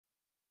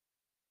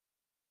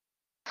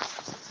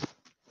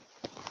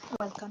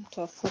Welcome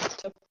to our fourth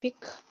topic.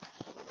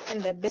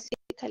 And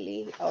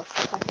basically, our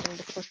focus on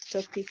the fourth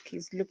topic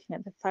is looking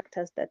at the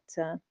factors that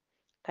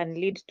can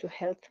lead to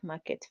health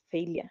market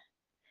failure.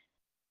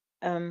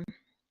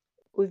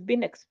 We've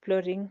been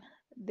exploring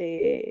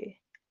the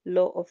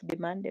law of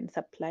demand and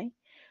supply,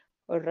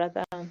 or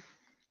rather,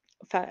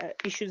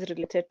 issues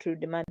related to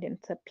demand and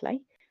supply.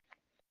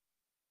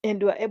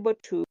 And we're able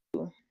to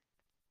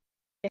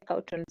check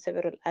out on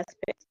several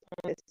aspects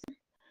of this.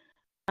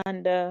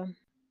 And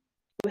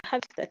we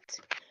have that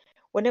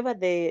whenever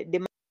the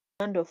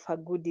demand of a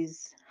good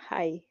is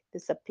high, the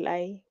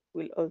supply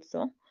will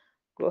also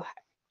go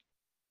high.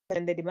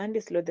 When the demand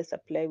is low, the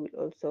supply will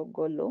also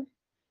go low.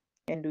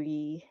 And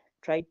we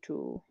try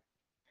to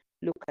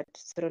look at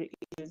several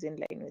issues in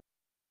line with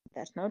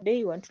that. Now, today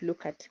you want to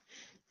look at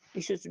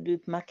issues to do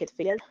with market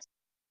failure.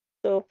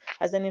 So,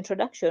 as an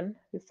introduction,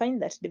 we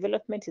find that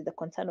development is the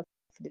concern of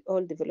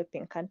all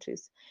developing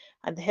countries,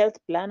 and the health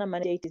planner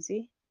manager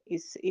ETC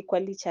is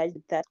equally charged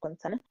with that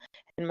concern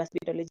and must be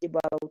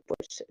knowledgeable about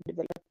what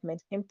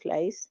development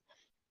implies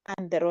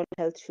and the role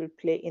health should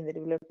play in the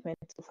development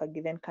of a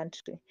given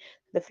country.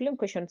 The following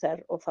questions are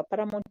of a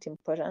paramount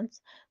importance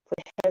for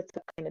the health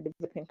in a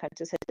developing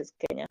country such as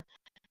Kenya.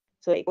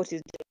 So, like, what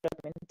is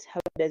development?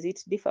 How does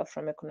it differ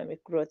from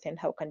economic growth? And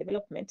how can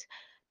development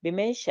be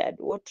measured?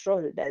 What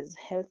role does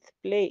health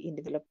play in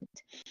development?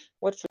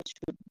 What role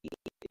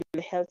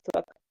should health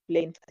work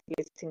play in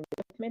facilitating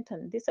development?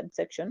 And this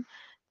subsection,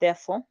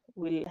 therefore,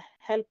 will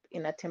help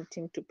in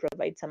attempting to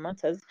provide some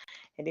answers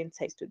and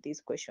insights to these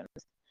questions.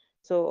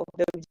 So,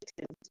 the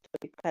objective is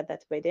to declare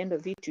that by the end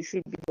of it, you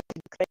should be able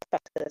to describe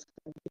factors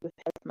that can give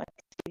health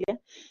market failure,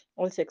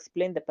 also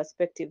explain the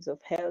perspectives of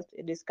health,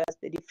 discuss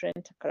the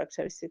different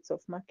characteristics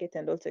of market,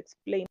 and also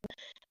explain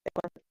the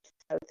concept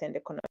of health and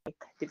economic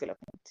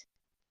development.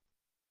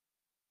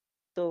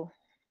 So,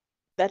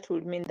 that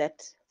would mean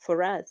that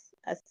for us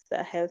as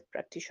health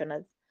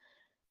practitioners,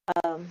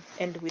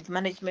 and with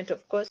management,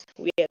 of course,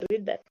 we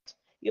agreed that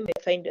you may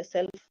find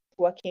yourself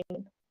working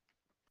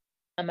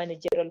a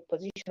managerial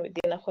position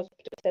within a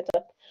hospital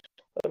setup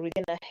or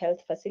within a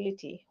health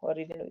facility or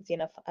even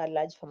within a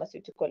large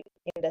pharmaceutical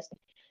industry.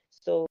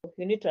 So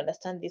you need to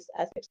understand these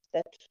aspects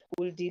that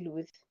will deal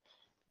with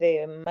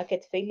the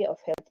market failure of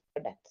health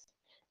products.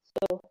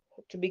 So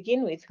to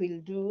begin with,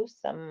 we'll do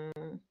some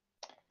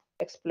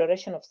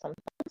exploration of some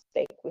terms,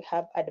 like we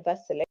have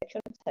adverse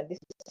selection, and this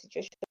is a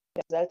situation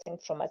resulting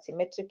from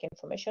asymmetric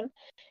information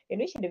in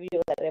which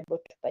individuals are able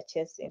to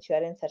purchase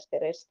insurance at the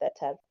rates that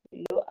are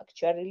below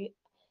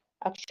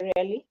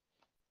actuarially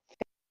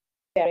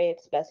fair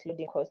rates plus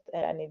loading costs,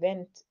 an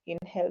event in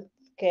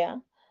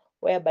healthcare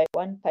whereby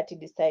one party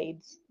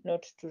decides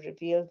not to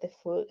reveal the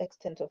full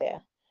extent of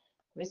their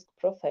risk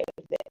profile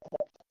to the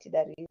other party,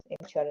 that is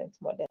insurance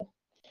model.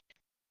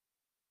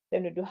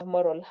 Then we do have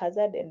moral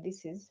hazard, and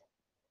this is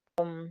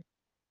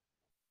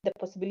the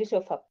possibility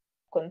of a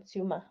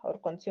consumer or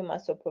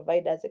consumers or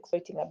providers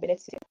exploiting a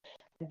benefit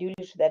and due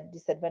to that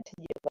disadvantage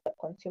of the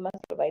consumers,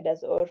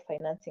 providers, or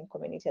financing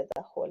community as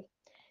a whole.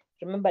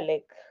 Remember,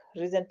 like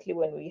recently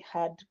when we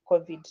had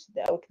COVID,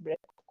 the outbreak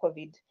of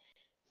COVID,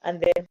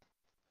 and then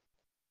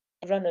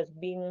everyone was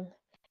being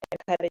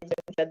encouraged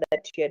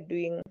that you're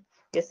doing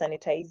your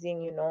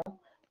sanitizing,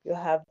 you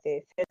have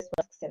the face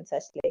masks and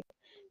such like.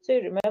 So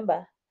you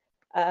remember,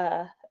 the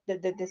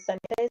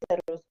sanitizer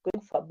was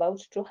going for about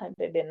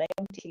 290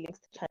 shillings,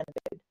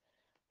 300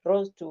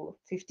 rose to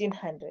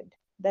 1500.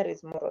 That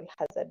is moral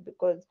hazard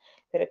because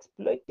they're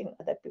exploiting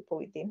other people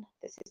within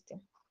the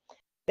system.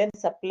 Then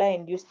supply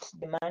induced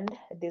demand.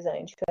 These are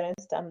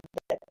insurance terms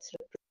that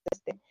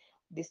represents the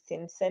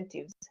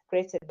disincentives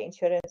created by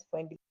insurance for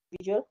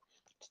individual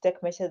to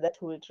take measures that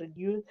will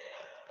reduce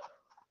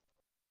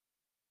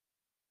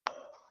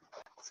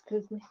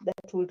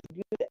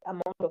the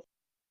amount of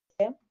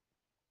care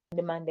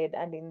demanded.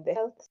 And in the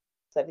health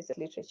services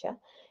literature,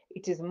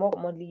 it is more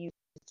commonly used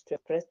to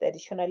express the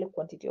additional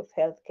quantity of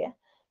healthcare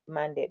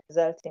demanded,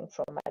 resulting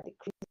from a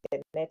decrease in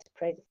the net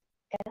price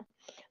of care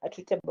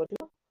attributable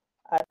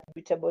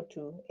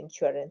to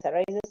insurance. It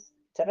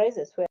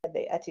arises where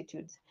the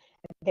attitudes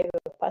and behavior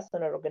of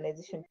person or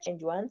organization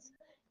change once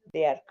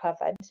they are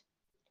covered.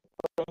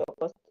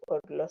 Cost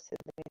or losses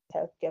in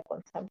healthcare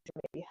consumption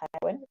may be higher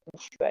when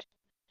insured.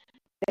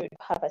 Then we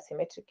have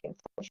asymmetric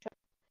information.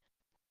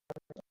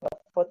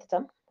 Fourth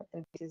term,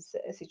 and this is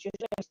a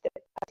situation in which the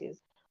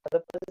parties on the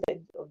opposite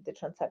side of the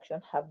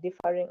transaction have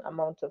differing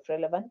amounts of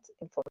relevant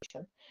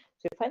information.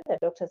 So you find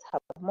that doctors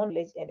have more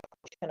knowledge and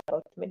information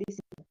about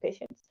medicine than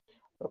patients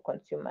or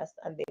consumers,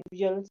 and the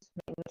individuals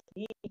may not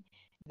be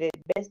the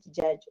best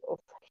judge of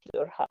his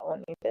or her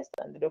own interest,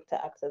 and the doctor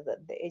acts as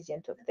the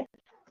agent of the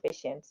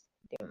patient's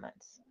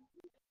demands.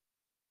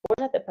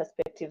 What are the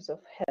perspectives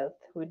of health?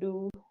 We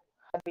do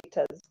have it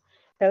as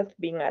health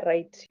being a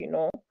right,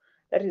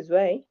 that is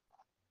why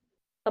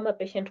kama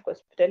patient kwa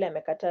hospitali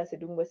amekataa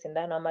asidungwe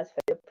sindano ama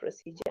asifanye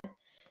procedure,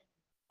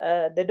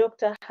 the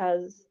doctor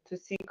has to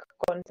seek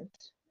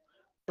consent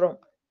from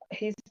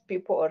his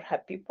people or her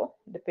people,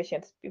 the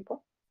patient's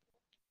people,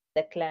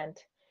 the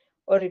client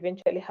or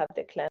eventually have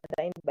the client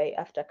signed by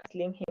after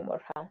counseling him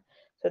or her,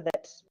 so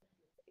that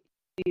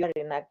you are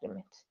in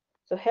agreement.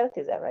 So health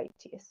is a right,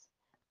 yes.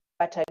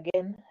 But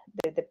again,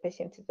 the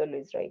patient is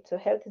always right. So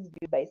health is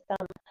viewed by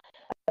some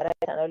as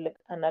a right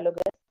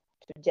analogous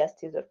to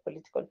justice or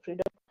political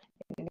freedom.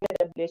 In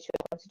the WHO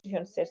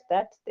Constitution says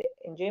that the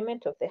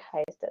enjoyment of the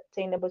highest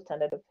attainable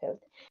standard of health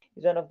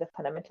is one of the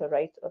fundamental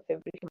rights of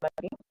every human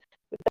being,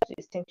 without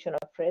distinction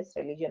of race,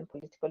 religion,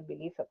 political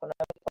belief, economic,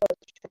 or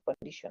social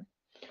condition.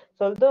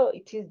 So although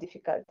it is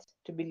difficult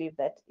to believe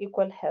that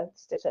equal health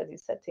status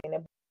is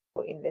attainable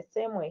in the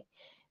same way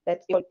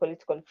that equal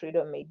political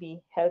freedom may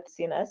be, health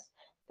seen as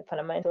the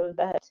fundamental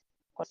that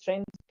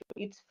constraints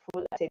to its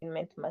full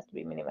attainment must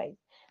be minimized.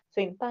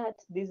 So in part,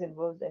 this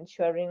involves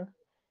ensuring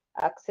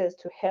access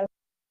to health,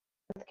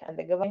 and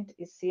the government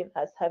is seen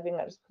as having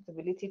a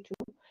responsibility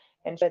to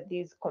ensure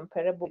this is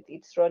comparable with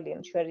its role in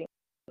ensuring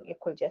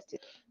equal justice.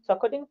 So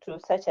according to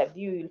such a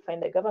view, you'll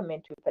find the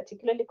government will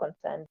particularly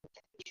concerned with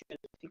issues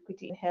of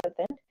equity in health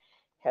and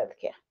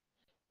healthcare.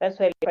 That's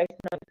why right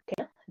now in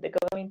Kenya, the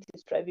government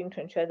is striving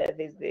to ensure that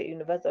there's the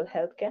universal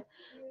healthcare,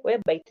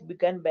 whereby it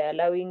began by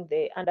allowing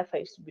the under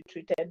fives to be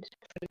treated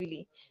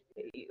freely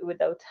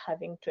without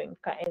having to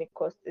incur any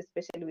cost,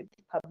 especially with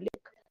the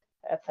public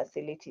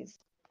facilities.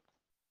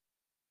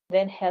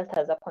 Then health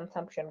as a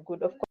consumption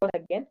good. Of course,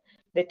 again,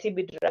 the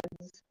TB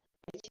drugs,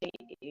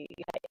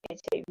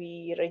 HIV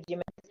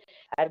regimens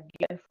are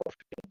given for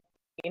free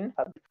in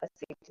public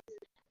facilities.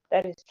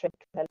 That is trying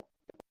to help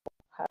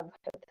have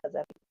health as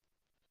a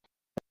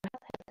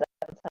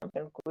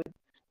consumption good.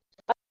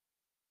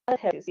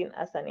 Health is seen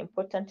as an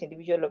important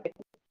individual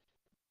objective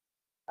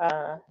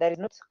that is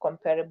not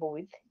comparable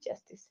with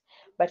justice,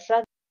 but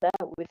rather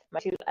with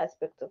material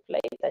aspects of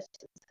life, such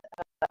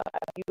as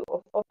a view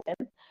of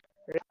often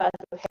refers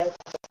to health.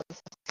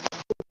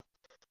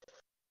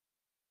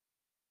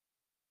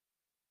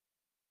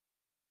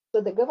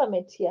 So the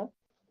government here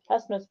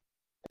has no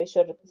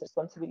special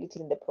responsibility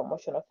in the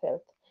promotion of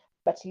health,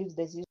 but leaves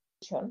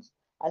decisions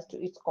as to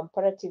its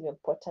comparative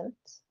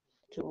importance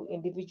to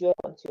individual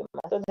consumers.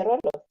 So the role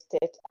of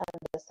state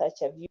under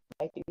such a view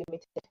might be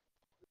limited,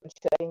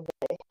 ensuring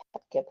that the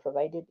healthcare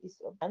provided is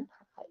of an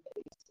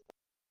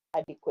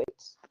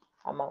adequate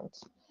amount.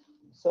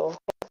 So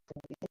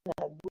health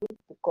are good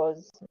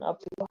because now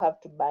people have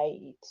to buy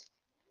it.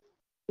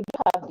 We do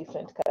have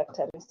different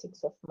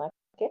characteristics of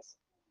markets.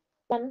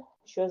 One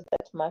shows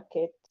that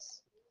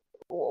markets,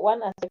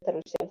 one aspect that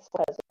we shall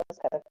focus on as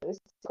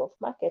characteristic of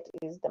market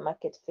is the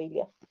market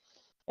failure.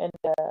 And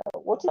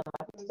what is a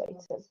market by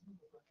itself?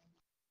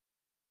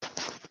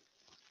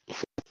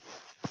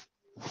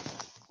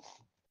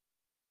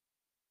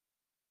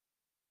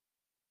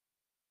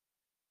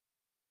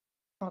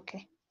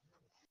 Okay.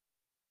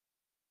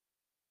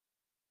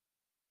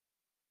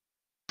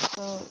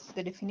 So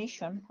the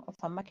definition of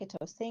a market, I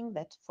was saying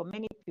that for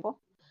many people,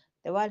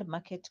 the word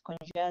market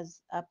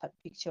conjures up a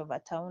picture of a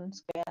town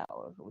square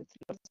or with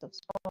lots of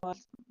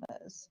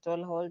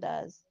stall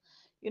holders,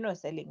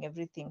 selling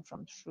everything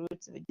from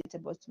fruits,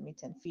 vegetables to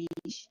meat and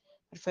fish.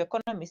 But for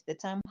economists, the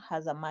term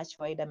has a much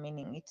wider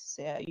meaning. It's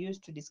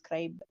used to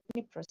describe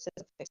any process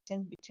of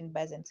exchange between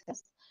buyers and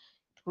sellers.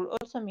 It will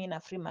also mean a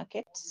free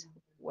market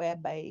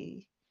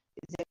whereby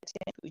the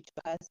exchange which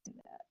occurs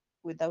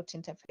without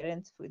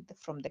interference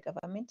from the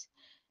government.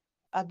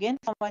 Again,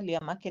 formally,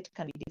 a market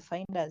can be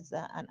defined as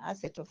an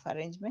asset of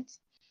arrangement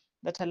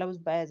that allows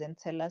buyers and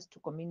sellers to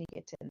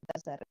communicate and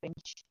thus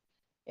arrange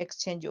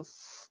exchange of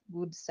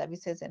goods,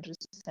 services, and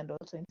resources, and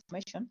also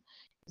information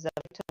is a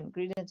vital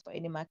ingredient for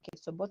any market.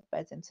 So both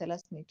buyers and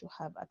sellers need to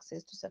have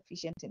access to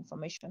sufficient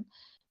information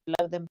to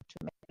allow them to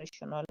make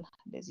rational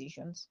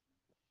decisions.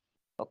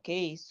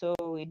 Okay, so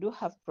we do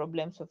have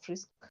problems of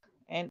risk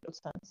and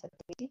also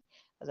uncertainty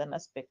as an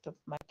aspect of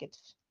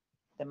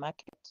the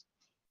market.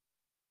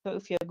 So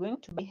if you're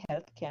going to buy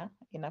healthcare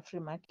in a free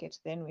market,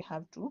 then we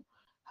have to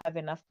have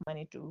enough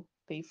money to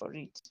pay for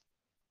it.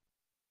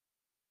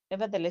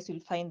 Nevertheless,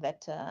 you'll find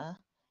that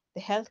the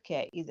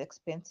healthcare is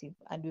expensive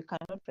and we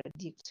cannot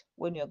predict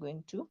when you're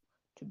going to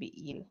be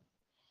ill.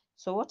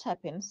 So what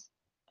happens,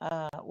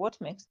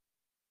 what makes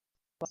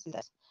is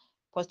that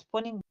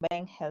postponing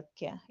buying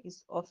healthcare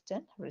is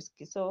often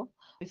risky. So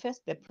we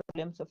face the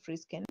problems of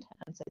risk and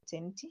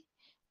uncertainty,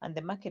 and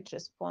the market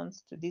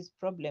response to this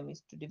problem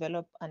is to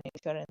develop an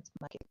insurance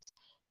market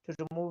to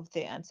remove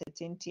the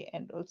uncertainty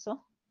and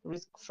also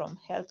risk from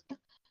healthcare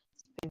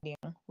spending.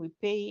 We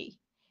pay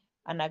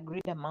an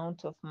agreed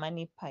amount of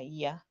money per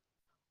year,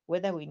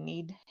 whether we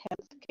need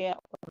healthcare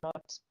or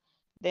not.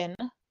 Then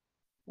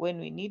when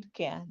we need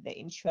care, the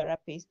insurer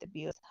pays the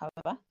bills.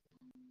 However,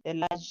 the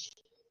large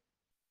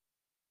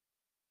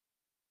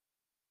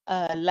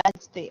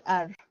they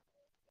are.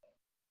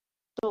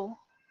 So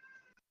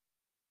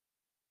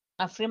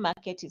a free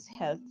market is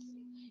health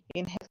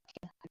in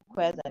healthcare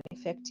requires an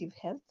effective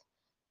health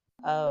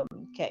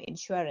care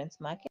insurance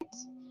market.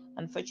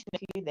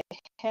 Unfortunately, the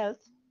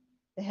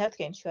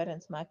healthcare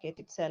insurance market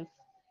itself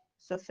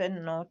is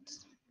often not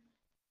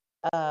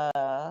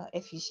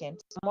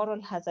efficient.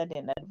 Moral hazard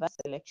and adverse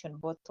selection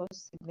both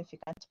cause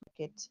significant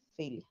market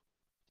failure.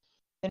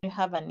 Then you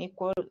have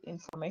unequal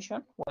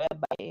information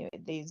whereby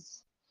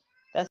there's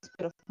the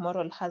aspect of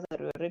moral hazard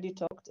we already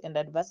talked, and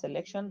adverse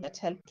selection that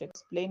help to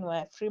explain why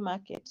a free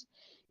market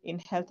in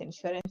health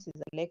insurance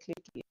is unlikely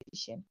to be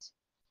efficient.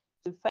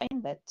 We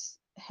find that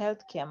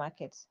healthcare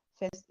markets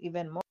face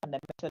even more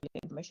fundamental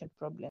information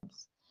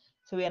problems.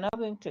 So we are now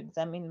going to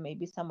examine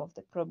maybe some of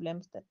the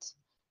problems that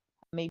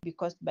may be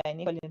caused by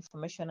unequal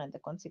information and the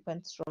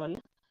consequent role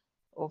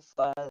of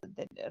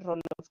the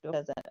role of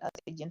doctors as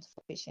agents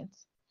for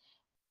patients.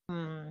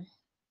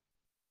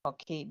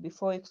 Okay,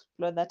 before we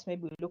explore that,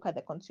 maybe we look at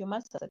the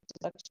consumers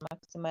satisfaction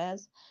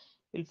maximizers.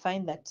 You'll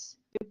find that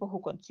people who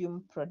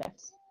consume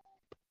products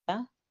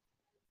are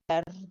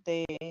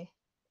the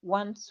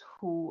ones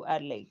who are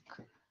like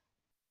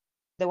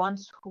the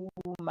ones who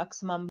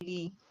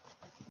maximally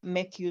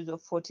make use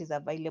of what is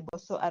available.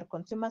 So our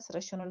consumers'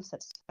 rational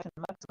satisfaction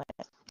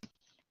maximizers.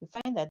 We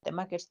find that the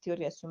market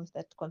theory assumes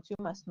that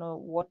consumers know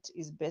what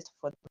is best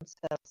for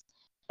themselves.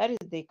 That is,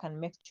 they can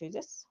make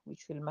choices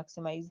which will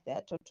maximize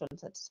their total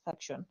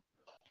satisfaction.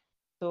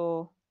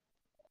 So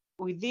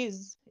with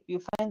this,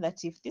 you find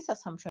that if this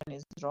assumption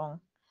is wrong,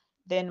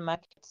 then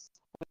markets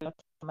will not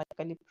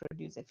automatically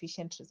produce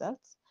efficient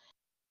results.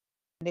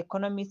 The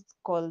economists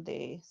call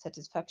the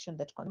satisfaction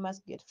that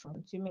consumers get from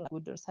consuming a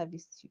good or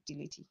service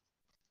utility.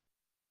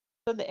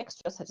 So the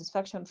extra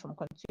satisfaction from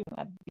consuming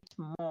a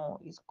bit more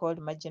is called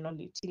marginal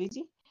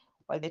utility,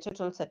 while the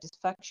total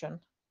satisfaction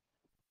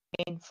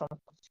gained from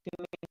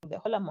consuming the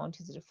whole amount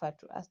is referred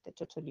to as the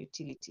total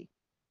utility.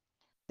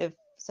 The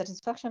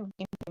satisfaction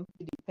gain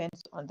simply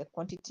depends on the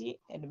quantity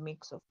and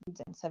mix of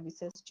goods and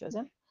services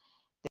chosen.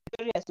 The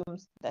theory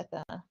assumes that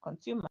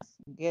consumers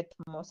get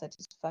more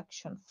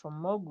satisfaction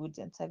from more goods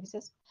and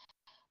services,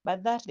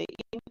 but that the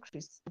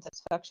increase in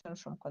satisfaction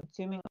from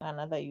consuming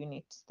another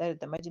unit, that is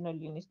the marginal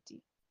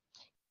utility,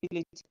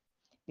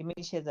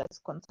 diminishes as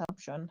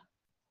consumption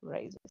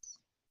rises.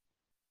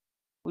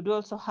 We do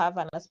also have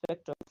an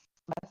aspect of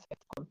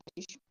perfect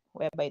competition,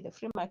 whereby the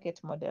free market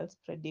models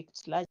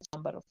predict large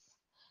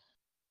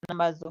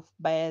numbers of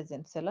buyers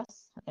and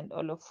sellers, and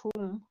all of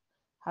whom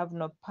have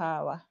no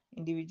power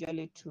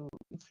individually to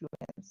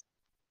influence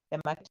the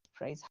market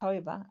price.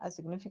 However, a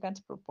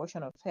significant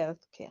proportion of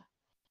healthcare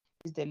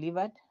is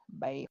delivered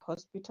by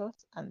hospitals,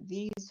 and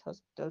these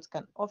hospitals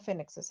can often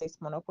exercise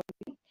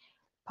monopoly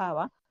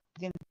power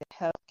within the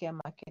healthcare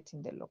market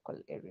in the local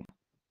area.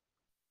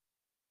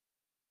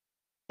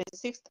 The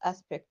sixth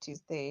aspect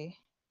is the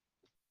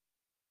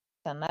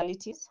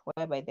externalities,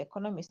 whereby the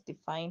economist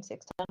defines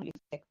external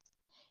effects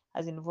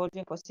as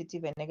involving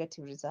positive and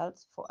negative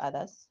results for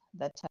others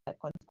that are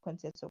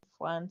consequences of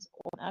one's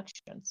own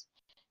actions.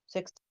 So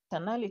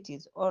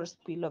externalities or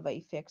spillover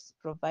effects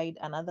provide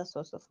another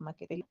source of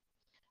market failure.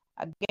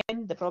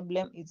 Again, the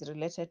problem is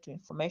related to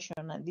information,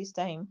 and this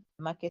time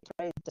market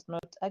price does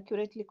not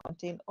accurately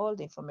contain all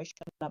the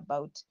information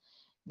about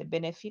the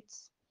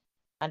benefits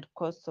and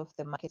costs of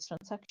the market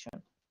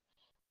transaction.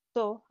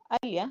 So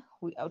earlier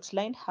we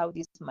outlined how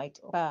this might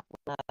occur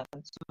when a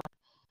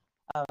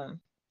consumer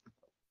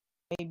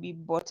maybe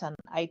bought an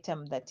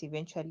item that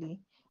eventually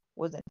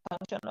wasn't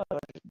functional or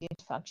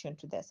didn't function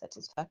to their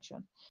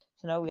satisfaction.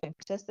 So now we are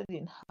interested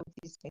in how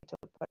this might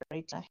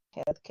operate in a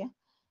healthcare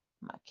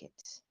market.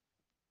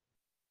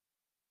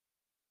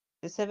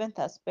 The seventh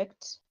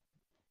aspect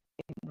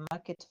in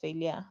market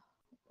failure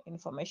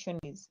information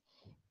is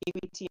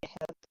equity and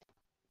health.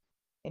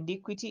 And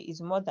equity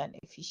is more than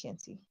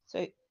efficiency.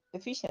 So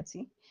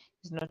efficiency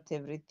is not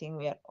everything.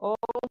 We are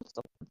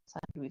also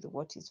concerned with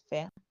what is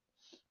fair.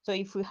 So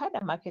if we had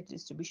a market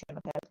distribution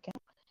of healthcare,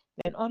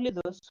 then only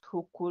those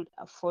who could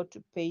afford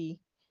to pay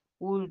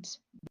would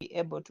be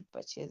able to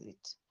purchase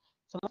it.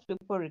 So most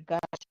people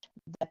regard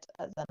that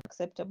as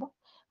unacceptable.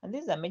 And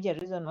this is a major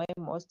reason why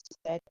most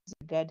societies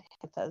regard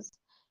health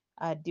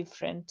as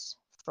different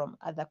from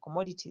other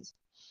commodities.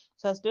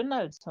 So as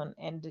Donaldson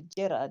and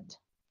Gerard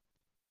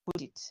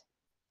put it,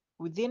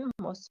 within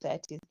most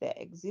societies there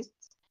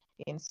exists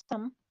in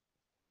some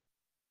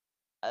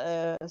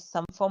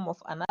form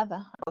of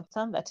another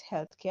concern that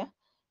healthcare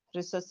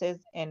resources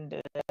and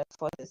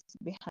forces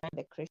behind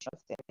the creation of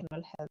the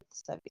national health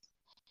service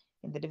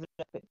in the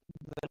developed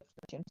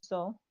nation.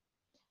 So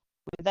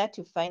with that,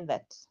 you find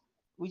that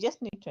we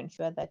just need to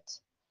ensure that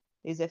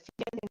there's a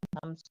fairness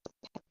in terms of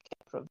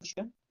healthcare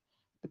provision,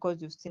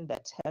 because you've seen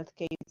that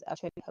healthcare is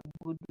actually a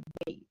good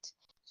rate.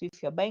 So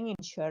if you're buying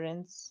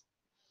insurance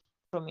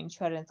from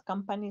insurance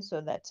companies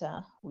so that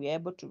we're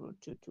able to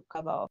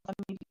cover our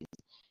families,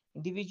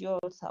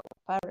 individuals,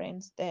 our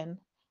parents, then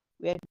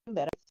we are doing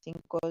the right thing,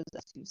 because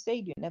as you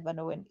said, you never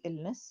know when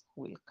illness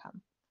will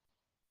come.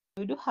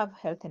 We do have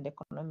health and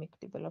economic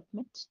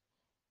development,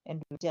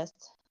 and we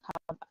just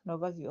have an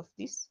overview of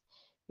this.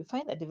 You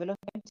find that development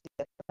is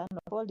the concern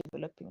of all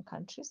developing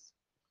countries.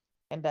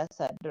 And as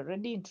I had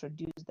already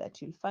introduced,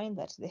 that you'll find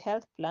that the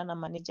health planner,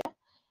 manager,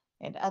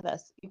 and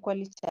others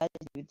equally charged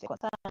with the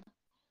concern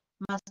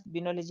must be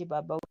knowledgeable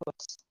about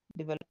what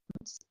development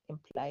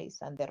implies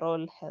and the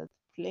role health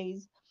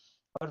plays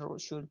or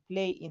should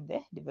play in the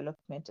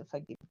development of a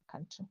given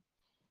country.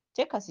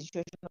 Take a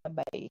situation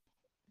whereby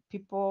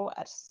people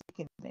are sick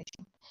in the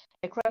nation.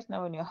 Like right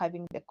now, when you're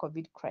having the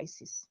COVID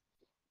crisis,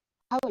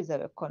 how is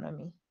our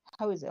economy?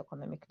 How is the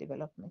economic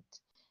development?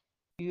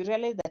 You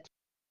realize that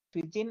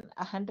within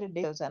 100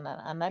 days, there was an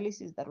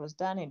analysis that was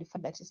done and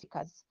found that as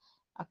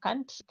a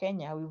country,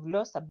 Kenya, we've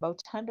lost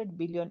about 100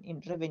 billion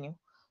in revenue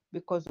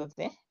because of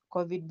the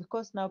COVID,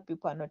 because now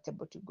people are not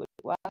able to go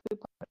to work,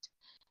 people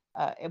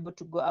are not able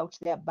to go out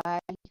there, buy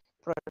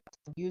products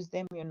and use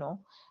them,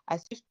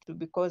 as used to,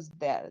 because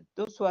there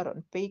those who are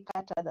on pay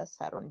cut, others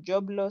are on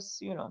job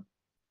loss,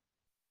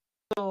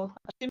 So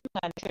assuming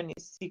a nation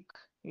is sick,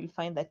 you'll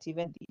find that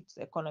even its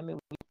economy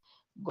will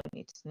go on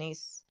its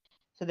knees.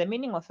 So the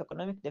meaning of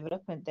economic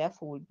development,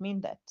 therefore, would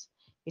mean that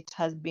it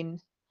has been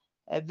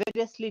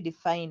variously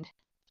defined.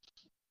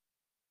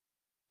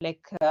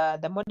 Like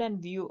the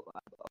modern view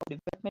of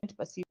development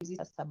perceives it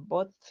as a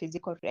both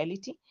physical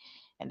reality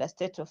and a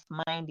state of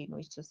mind in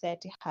which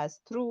society has,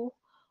 through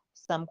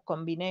some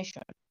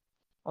combination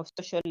of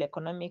social,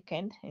 economic,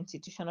 and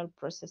institutional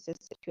processes,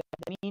 secure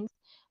the means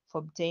for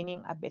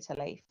obtaining a better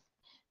life.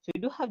 So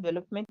we do have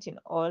development in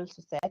all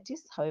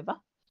societies, however,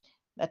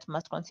 that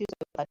must consist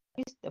of at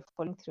least the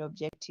following three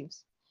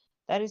objectives.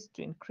 That is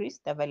to increase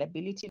the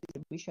availability,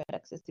 distribution, and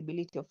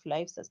accessibility of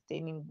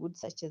life-sustaining goods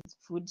such as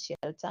food,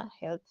 shelter,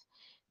 health,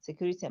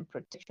 security, and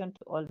protection to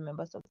all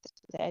members of the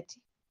society.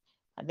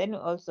 And then we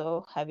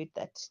also have it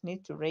that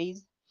need to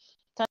raise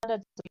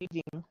standards of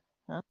living.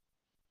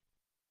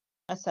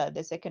 As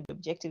the second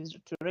objective is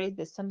to raise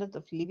the standards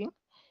of living,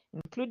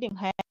 including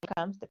higher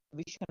incomes, the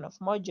provision of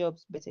more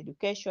jobs, better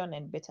education,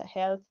 and better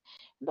health,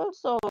 and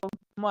also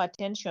more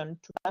attention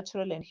to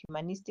cultural and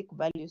humanistic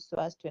values so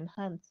as to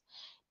enhance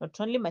not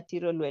only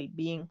material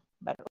well-being,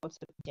 but also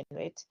to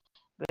generate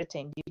greater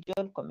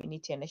individual,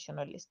 community, and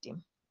national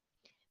esteem.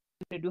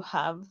 We do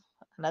have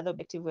another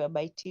objective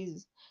whereby it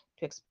is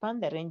to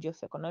expand the range of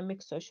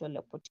economic, social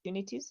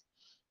opportunities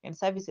and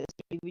services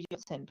to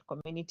individuals and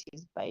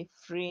communities by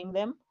freeing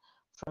them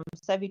from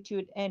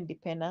servitude and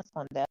dependence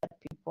on the other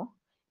people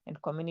and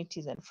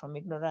communities and from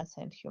ignorance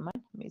and human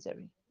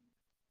misery.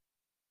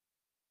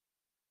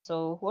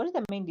 So what are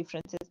the main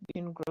differences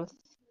between growth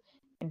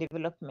and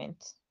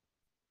development?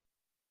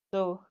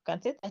 So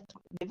can say that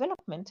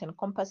development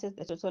encompasses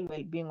the total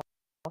well-being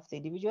of the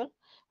individual,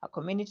 a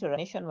community, or a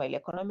nation, while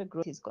economic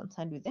growth is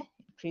concerned with the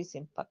increase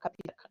in per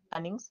capita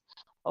earnings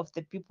of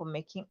the people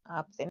making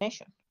up the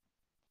nation.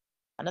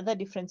 Another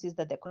difference is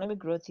that the economic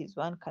growth is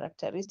one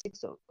characteristic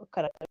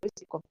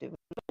of development.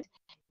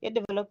 Yet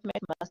development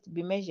must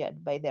be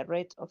measured by the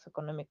rate of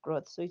economic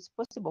growth. So it's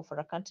possible for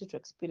a country to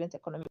experience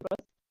economic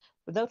growth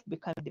without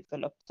becoming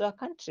developed. So a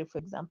country, for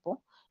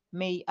example,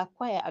 may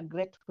acquire a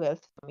great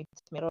wealth from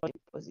its mineral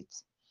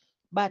deposits,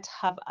 but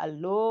have a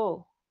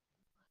low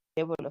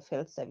level of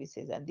health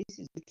services. And this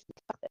is due to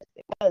the fact that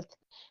the wealth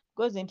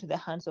goes into the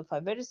hands of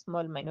a very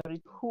small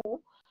minority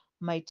who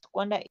might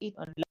squander it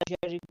on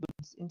luxury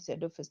goods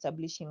instead of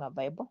establishing a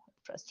viable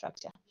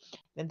infrastructure.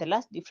 Then the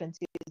last difference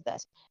is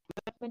that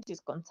development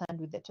is concerned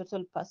with the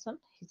total person,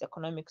 his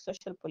economic,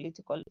 social,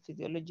 political,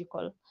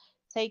 physiological,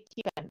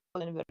 psychic, and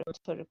all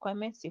environmental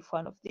requirements. If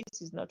one of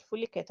these is not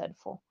fully catered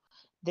for,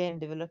 then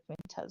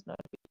development has not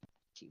been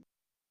achieved.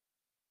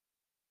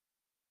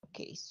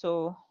 Okay,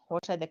 so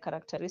what are the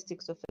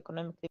characteristics of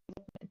economic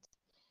development?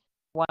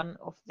 One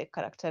of the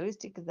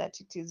characteristics is that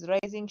it is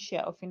rising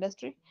share of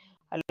industry,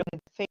 along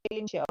with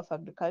failing share of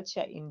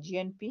agriculture in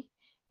GNP,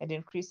 and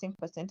increasing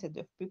percentage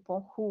of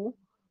people who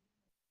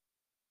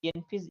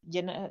GNP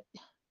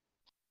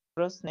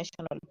gross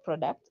national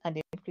product,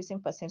 and increasing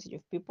percentage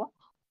of people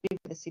live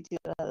in the cities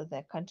rather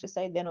than the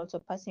countryside, then also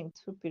passing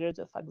through periods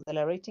of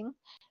accelerating,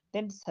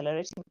 then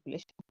decelerating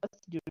population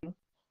growth, during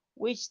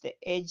which the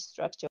age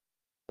structure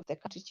of the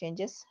country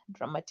changes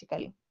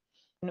dramatically.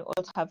 And we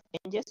also have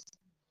changes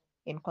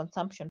in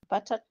consumption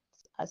patterns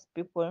as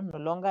people no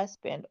longer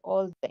spend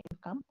all their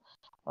income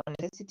on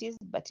necessities,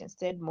 but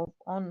instead move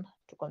on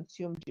to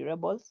consume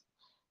durables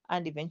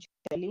and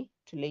eventually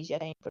to leisure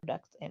time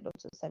products and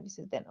also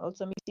services, then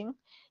also meeting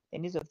the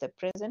needs of the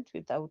present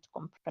without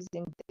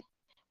compromising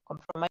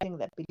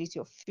the ability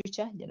of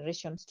future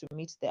generations to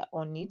meet their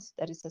own needs.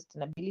 That is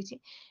sustainability.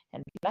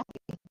 And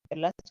lastly, the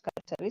last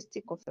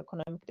characteristic of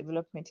economic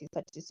development is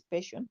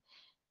participation,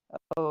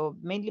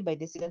 mainly by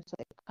the citizens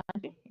of the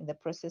country in the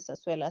process,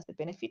 as well as the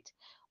benefit,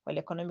 while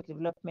economic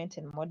development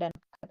and modern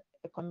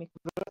economic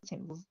growth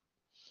involve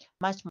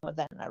much more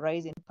than a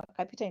rise in per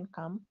capita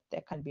income.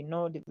 There can be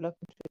no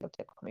development without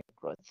economic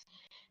growth.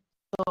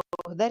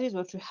 So that is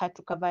what we had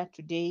to cover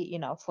today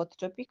in our fourth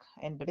topic.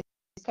 And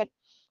basically,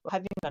 we're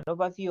having an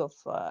overview of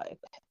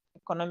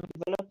economic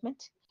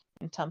development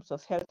in terms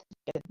of health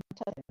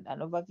matters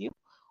and an overview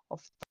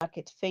of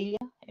market failure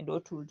and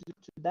what we'll do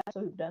to that.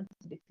 So we've done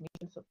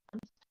definitions of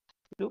terms,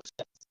 looked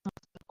at some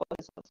of the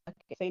causes of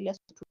market failure,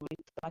 so to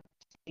market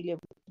failure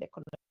with the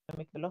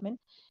economic development,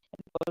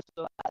 and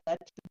also that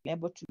to be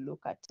able to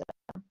look at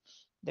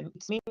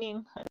its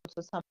meaning and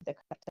also some of the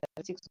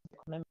characteristics of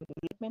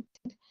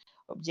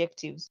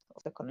objectives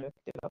of economic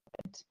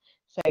development.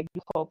 So I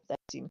do hope that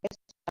in case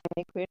you have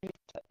any queries,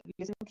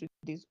 listening to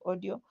this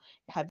audio,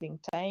 having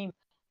time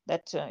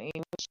that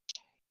in which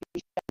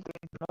you shall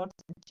read notes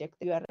and check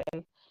the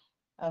URL.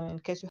 In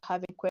case you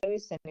have any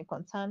queries, any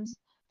concerns,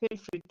 feel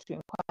free to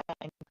inquire,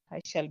 and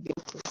I shall be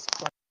able to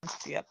respond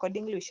to you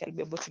accordingly. We shall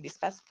be able to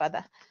discuss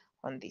further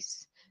on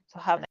this. So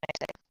have a nice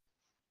day.